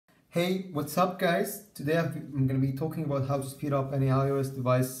Hey, what's up guys? Today I'm going to be talking about how to speed up any iOS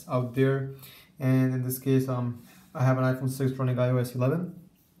device out there. And in this case, I have an iPhone 6 running iOS 11.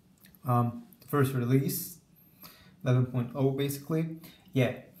 First release, 11.0 basically.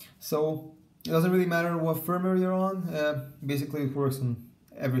 Yeah, so it doesn't really matter what firmware you're on. Basically it works on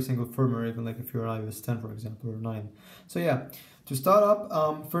every single firmware, even like if you're on iOS 10 for example or 9. So yeah, to start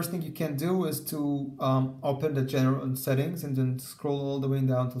up, first thing you can do is to open the general settings and then scroll all the way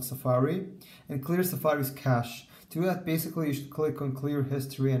down to Safari and clear Safari's cache. To do that, basically you should click on clear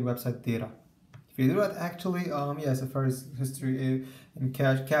history and website data. If you do that, actually, yeah, Safari's history and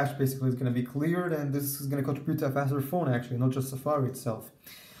cache basically is going to be cleared, and this is going to contribute to a faster phone actually, not just Safari itself.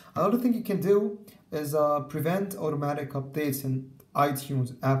 Another thing you can do is prevent automatic updates in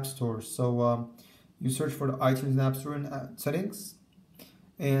iTunes App Store. So you search for the iTunes App Store in settings,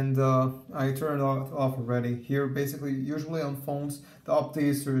 and I turned it off already. Here, basically, usually on phones, the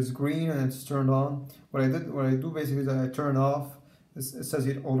updates is green and it's turned on. What I do basically is I turn it off. It says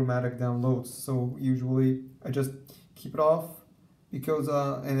it automatic downloads. So usually I just keep it off because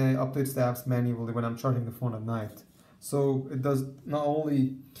and it updates the apps manually when I'm charging the phone at night. So it does not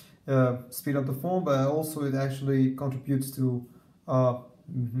only speed up the phone, but also it actually contributes to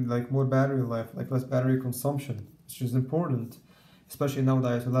like more battery life, like less battery consumption, which is important, especially now with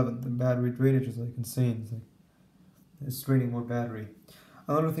iOS 11. The battery drainage is like insane. It's draining more battery.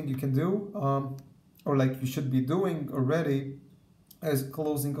 Another thing you can do, or like you should be doing already, is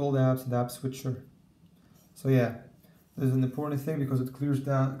closing all the apps in the app switcher. So yeah, this is an important thing because it clears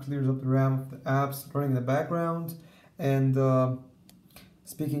up the RAM of the apps running in the background. And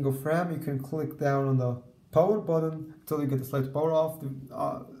speaking of RAM, you can click down on the power button until you get the select power off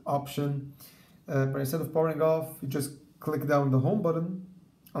option. But instead of powering off, you just click down the home button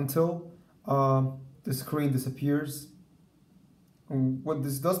until the screen disappears. And what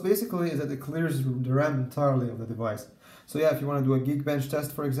this does basically is that it clears the RAM entirely of the device. So yeah, if you want to do a Geekbench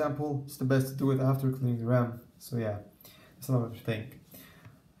test, for example, it's the best to do it after cleaning the RAM. So yeah, that's another thing.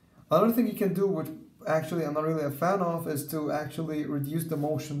 Another thing you can do, which actually I'm not really a fan of, is to actually reduce the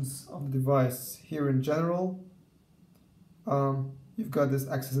motions of the device. Here in general, you've got this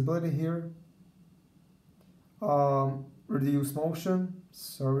accessibility here. Reduce motion,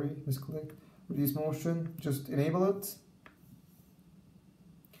 sorry, misclick. Reduce motion, just enable it.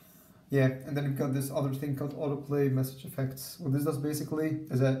 Yeah, and then you've got this other thing called autoplay message effects. What this does basically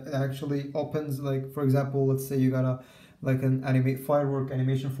is that it actually opens, like for example, let's say you got an firework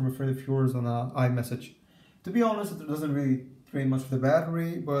animation from a friend of yours on a iMessage. To be honest, it doesn't really drain much of the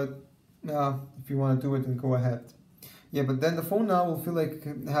battery, but if you want to do it, then go ahead. Yeah, but then the phone now will feel like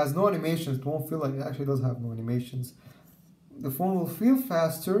it has no animations. It won't feel like it actually does have no animations. The phone will feel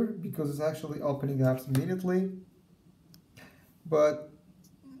faster because it's actually opening apps immediately, but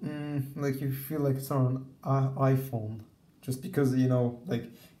like you feel like it's on an iPhone, just because like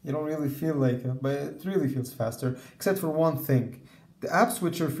you don't really feel like it, but it really feels faster. Except for one thing, the app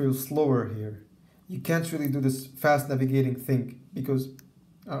switcher feels slower here. You can't really do this fast navigating thing because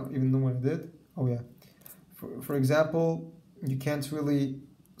I don't even know what I did. Oh yeah, for example, you can't really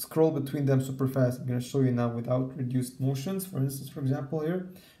scroll between them super fast. I'm gonna show you now without reduced motions. For instance, for example,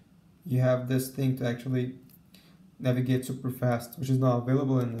 here you have this thing to actually navigate super fast, which is not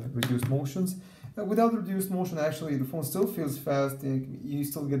available in the reduced motions. Without reduced motion, actually, the phone still feels fast. You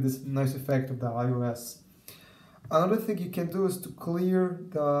still get this nice effect of the iOS. Another thing you can do is to clear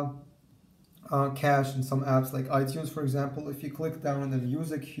the cache in some apps, like iTunes, for example. If you click down on the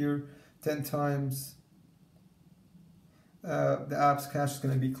music here 10 times, the app's cache is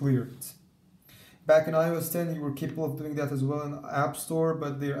going to be cleared. Back in iOS 10, you were capable of doing that as well in App Store,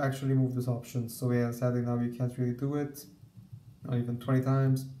 but they actually removed this option. So yeah, sadly now you can't really do it, not even 20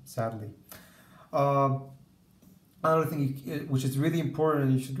 times, sadly. Another thing which is really important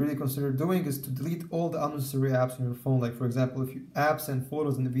and you should really consider doing is to delete all the unnecessary apps on your phone. Like for example, if you apps and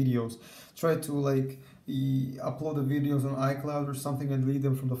photos and the videos, try to like upload the videos on iCloud or something and delete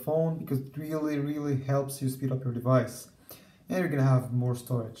them from the phone, because it really helps you speed up your device. And you're gonna have more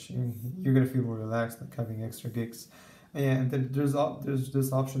storage. You're gonna feel more relaxed, like having extra gigs. And then there's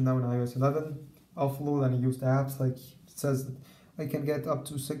this option now in iOS 11, offload unused apps. Like it says that I can get up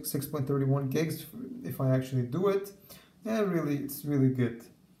to 6.31 gigs if I actually do it. And really, it's really good.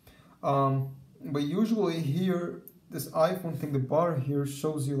 But usually here, this iPhone thing, the bar here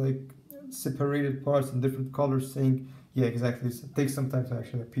shows you like separated parts in different colors, saying yeah, exactly. It takes some time to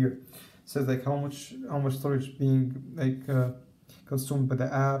actually appear. Says like how much storage being like consumed by the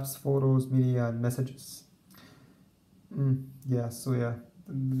apps, photos, media, and messages. Yeah, so yeah,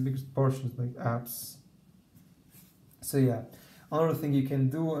 the biggest portion is like apps. So yeah, Another thing you can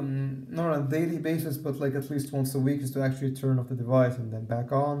do, not on a daily basis, but like at least once a week, is to actually turn off the device and then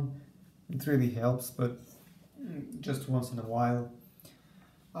back on. It really helps, but just once in a while.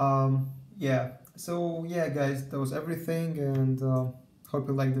 Yeah, so yeah guys, that was everything, and hope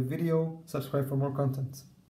you liked the video. Subscribe for more content.